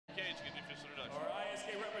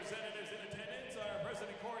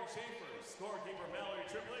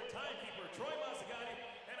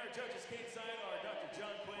our judges Stateside are Dr.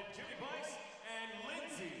 John Quinn, Jimmy Bice, and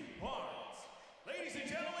Lindsey Barnes. Ladies and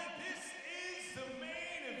gentlemen, this is the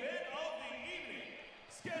main event of the evening,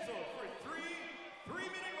 scheduled for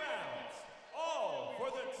three-minute rounds, all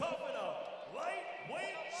for the Tuff-N-Uff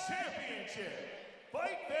Lightweight Championship.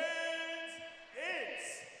 Fight fans,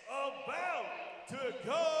 it's about to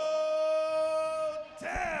go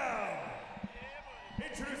down.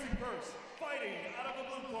 Introducing first, fighting out of the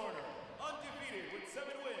blue corner, undefeated with 7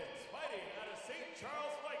 wins, fighting out of St.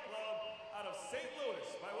 Charles Fight Club, out of St. Louis,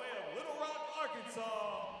 by way of Little Rock,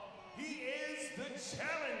 Arkansas. He is the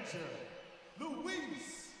challenger,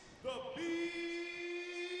 Luis the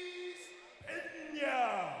Beast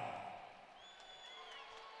Pena.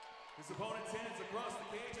 His opponent stands across the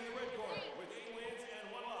cage in the red corner with 8 wins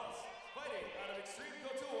and 1 loss, fighting out of Extreme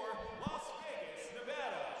Couture, Las Vegas,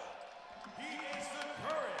 Nevada. He is the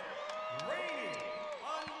current, reigning,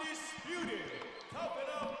 undisputed,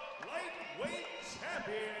 Tuff-N-Uff lightweight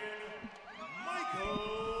champion, Michael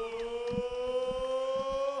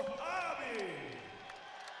Hobby.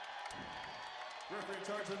 Referee in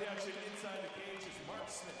charge of the action inside the cage is Mark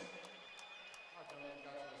Smith.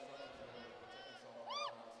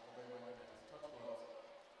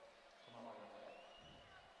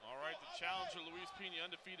 All right, the challenger, Luis Pena,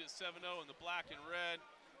 undefeated 7-0 in the black and red.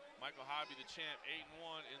 Michael Hobby, the champ,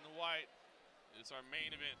 8-1 in the white. It's our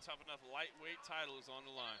main event. Tuff-N-Uff lightweight title is on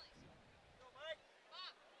the line.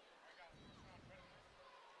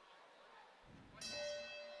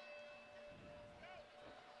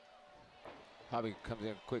 Hobby comes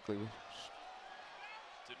in quickly.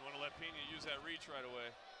 Didn't want to let Pena use that reach right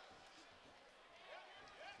away.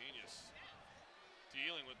 Pena's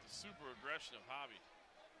dealing with the super aggression of Hobby.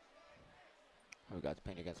 We got the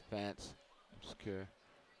Pena against the fence. Secure.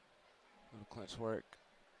 Little clinch work.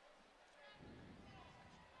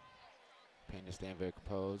 Pena staying very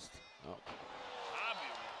composed. Oh.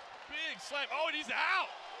 Hobby, big slam. Oh, and he's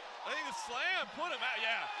out. I think the slam put him out.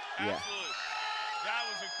 Yeah, absolutely. That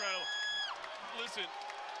was incredible. Listen,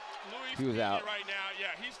 Luis he was Pena out right now.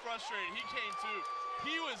 Yeah, he's frustrated. He came to.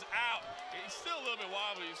 He was out. He's still a little bit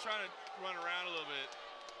wobbly. He's trying to run around a little bit.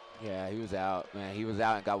 Yeah, he was out, man. He was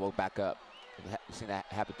out and got woke back up. We've seen that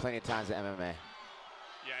happen plenty of times in MMA.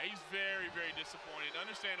 Yeah, he's very, very disappointed,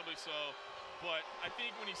 understandably so. But I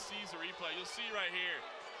think when he sees the replay, you'll see right here.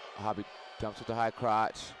 Hobby dumps with the high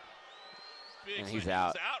crotch. Big and he's swing.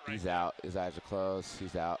 out. He's out. His eyes are closed.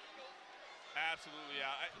 He's out. Absolutely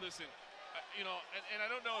out. Listen, you know, and I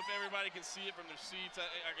don't know if everybody can see it from their seats. I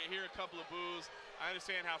can hear a couple of boos. I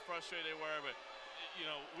understand how frustrated they were, but you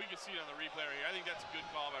know, we can see it on the replay right here. I think that's a good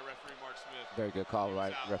call by referee Mark Smith. Very good call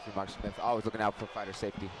by referee Mark Smith. Always looking out for fighter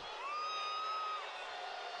safety.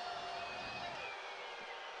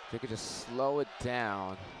 If they could just slow it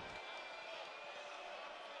down.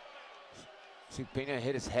 See, Pena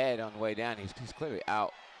hit his head on the way down. He's clearly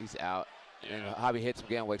out. He's out. Yeah. And Hobby hits him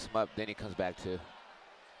again, wakes him up, then he comes back too.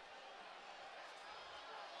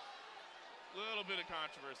 Little bit of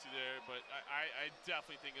controversy there, but I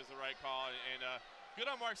definitely think it's the right call. And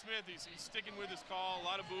good on Mark Smith. He's sticking with his call. A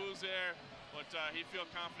lot of boos there, but he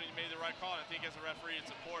feels confident he made the right call. And I think as a referee,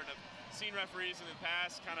 it's important. I've seen referees in the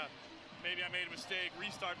past kind of, maybe I made a mistake,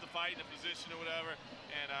 restart the fight in a position or whatever.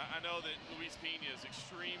 And I know that Luis Pena is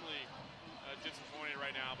extremely disappointed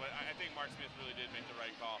right now, but I think Mark Smith really did make the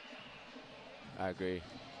right call. I agree.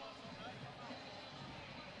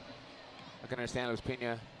 I can understand Luis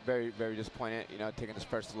Pena very, very disappointed, you know, taking his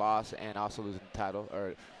first loss and also losing the title,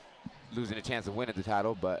 or losing a chance of winning the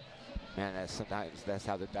title. But man, sometimes that's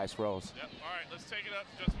how the dice rolls. Yep. All right, let's take it up.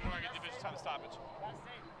 Justin Morgan, division time stoppage.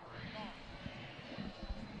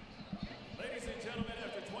 Ladies and gentlemen,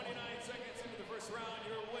 after 29 seconds into the first round,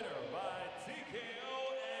 your winner by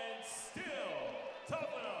TKO and still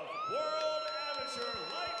Tuff-N-Uff World Amateur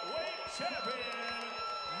Lightweight Champion,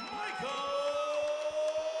 Michael.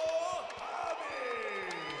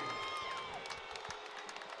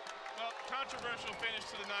 Controversial finish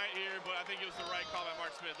to the night here, but I think it was the right call by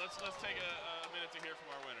Mark Smith. Let's take a minute to hear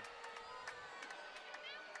from our winner.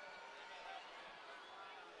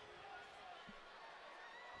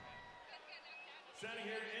 Standing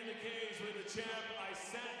here in the cage with the champ, I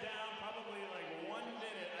sat down probably like 1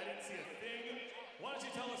 minute. I didn't see a thing. Why don't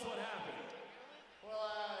you tell us what happened? Well,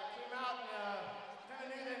 I came out and kind of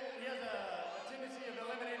knew that he has a tendency of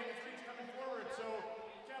eliminating his reach coming forward, so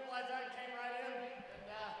capitalized that and came right in. And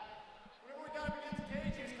whenever we got up against the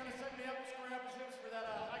cage, he was kind of setting me up, squaring up his hips for that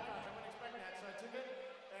high crotch. I wasn't expecting that, so I took it.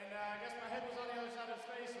 And I guess my head was on the other side of his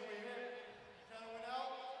face when we hit it. Kind of went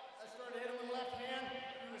out. I started to hit him with the left hand.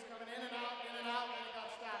 He was coming in and out, and it got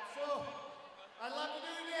stopped. So I'd love to do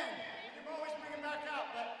it again. We can always bring him back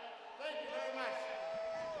out, but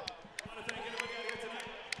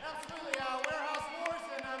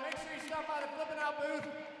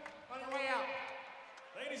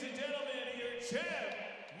champ,